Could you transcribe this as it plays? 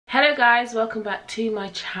guys, welcome back to my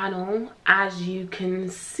channel. As you can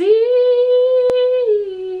see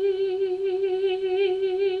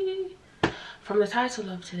from the title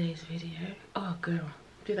of today's video, oh girl,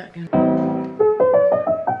 do that again.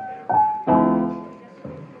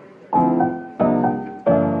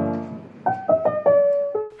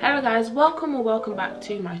 Hello guys, welcome back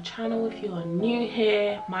to my channel. If you are new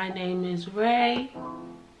here, my name is Ray.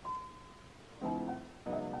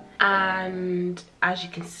 And as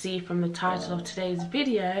you can see from the title of today's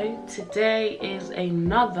video, today is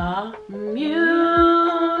another Music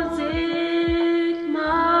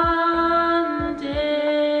Monday.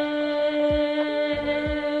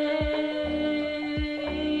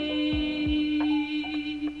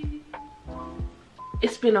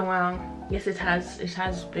 It's been a while. Yes, it has. It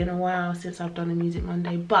has been a while since I've done a Music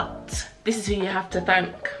Monday, but this is who you have to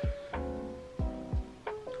thank.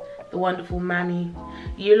 The wonderful Manny.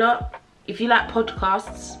 You lot, if you like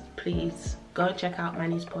podcasts, please go and check out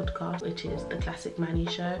Manny's podcast, which is the Classic Manny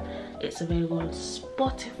Show. It's available on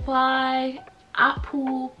Spotify,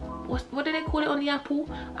 Apple, what do they call it on the Apple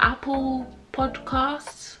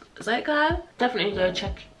Podcasts. Is that guy? Definitely go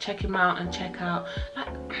check him out and check out, like,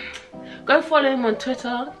 go follow him on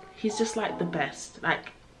Twitter. He's just like the best,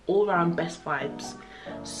 like all around best vibes.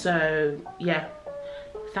 So yeah,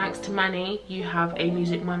 thanks to Manny, you have a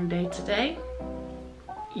Music Monday today.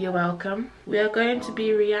 You're welcome. We are going to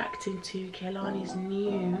be reacting to Kehlani's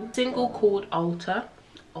new single called Alter.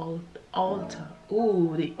 Alter.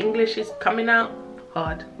 Ooh, the English is coming out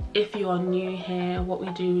hard. If you are new here, what we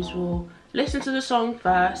do is we'll listen to the song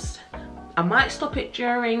first. I might stop it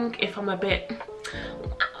during if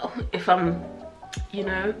I'm you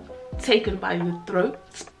know, taken by the throat,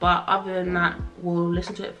 but other than that, we'll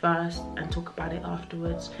listen to it first and talk about it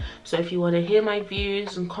afterwards. So if you want to hear my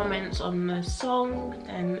views and comments on the song,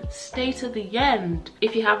 then stay to the end.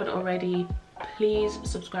 If you haven't already, please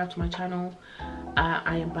subscribe to my channel.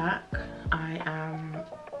 I am back. I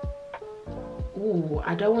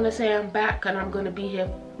don't want to say I'm back and I'm going to be here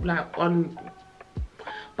like on,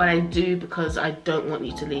 but I do, because I don't want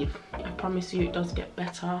you to leave. I promise you it does get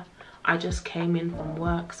better. I just came in from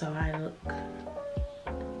work, so I look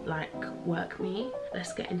like work me.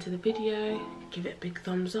 Let's get into the video, give it a big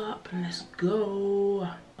thumbs up, and let's go.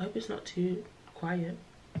 I hope it's not too quiet.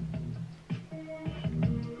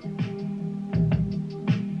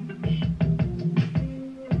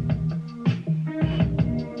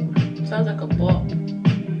 Sounds like a bop.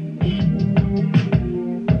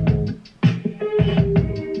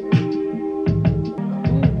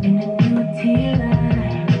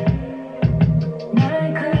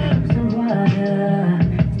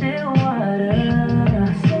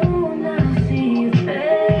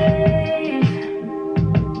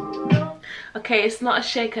 Okay, it's not a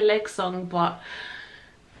shake a leg song, but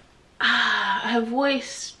her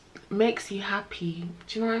voice makes you happy.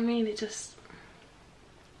 Do you know what I mean? It just,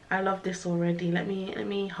 I love this already. Let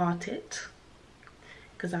me heart it,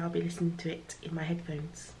 because I'll be listening to it in my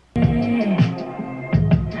headphones. I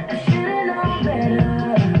should've known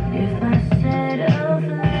better if I said a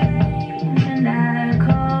flame and I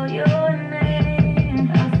call your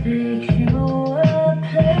name. I'll fix you a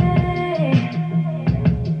plate.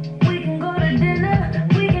 We can go to dinner,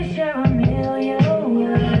 we can share a meal your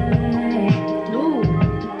way. Ooh.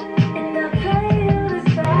 And I'll play you the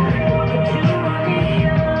song, but you want me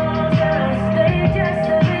yours. I'll stay just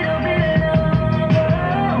a little bit longer.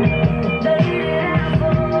 Laid it out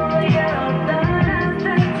for you, thought I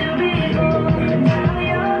felt you before, but now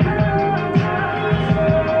you're gone.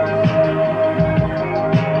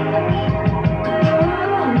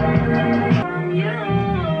 You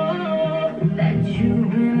that you've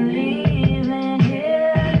been leaving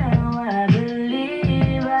here, now I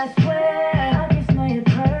believe, I swear I can smell your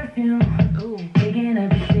perfume. Ooh. Waking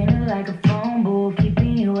up feeling like a phone booth,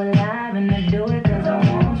 keeping you alive, and I do it 'cause I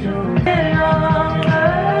want to.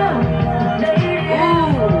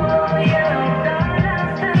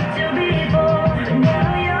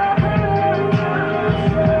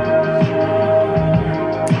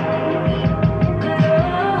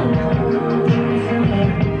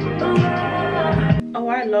 Oh,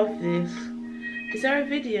 I love this. Is there a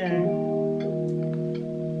video?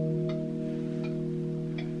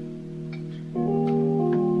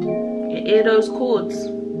 You hear those chords?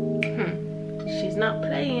 She's not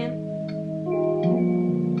playing.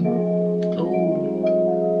 Oh,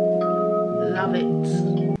 love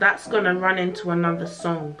it. That's gonna run into another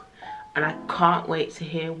song, and I can't wait to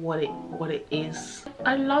hear what it is.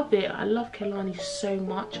 I love it. I love Kehlani so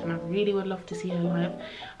much, and I really would love to see her live.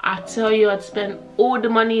 I tell you, I'd spend all the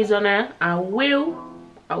monies on her. I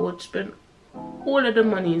would spend all of the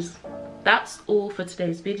monies. that's all for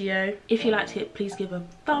today's video. If you liked it, please give a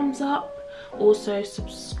thumbs up. Also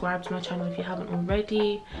subscribe to my channel if you haven't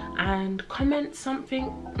already, and comment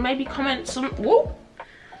something, maybe comment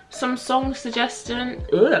some song suggestions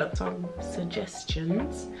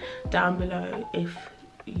down below if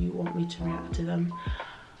you want me to react to them.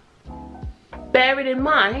 Bearing in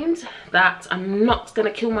mind that I'm not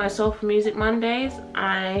gonna kill myself for Music Mondays.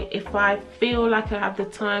 If I feel like I have the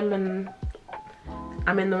time and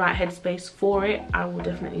I'm in the right headspace for it, I will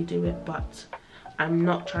definitely do it, but I'm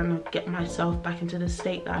not trying to get myself back into the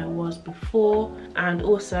state that I was before. And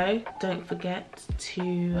also, don't forget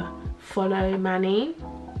to follow Manny,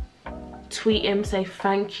 tweet him, say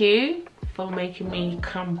thank you for making me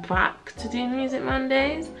come back to do Music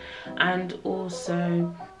Mondays, and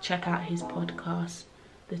also check out his podcast,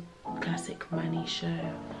 The Classic Manny Show,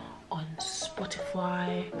 on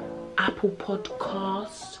Spotify, Apple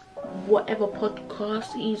Podcasts, whatever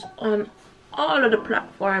podcast he's on, all of the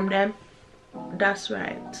platform them. That's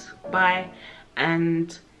right. Bye.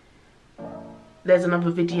 And there's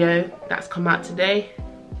another video that's come out today.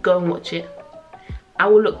 Go and watch it. I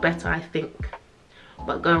will look better, I think,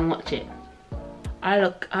 but go and watch it. I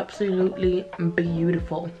look absolutely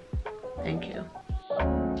beautiful. Thank you.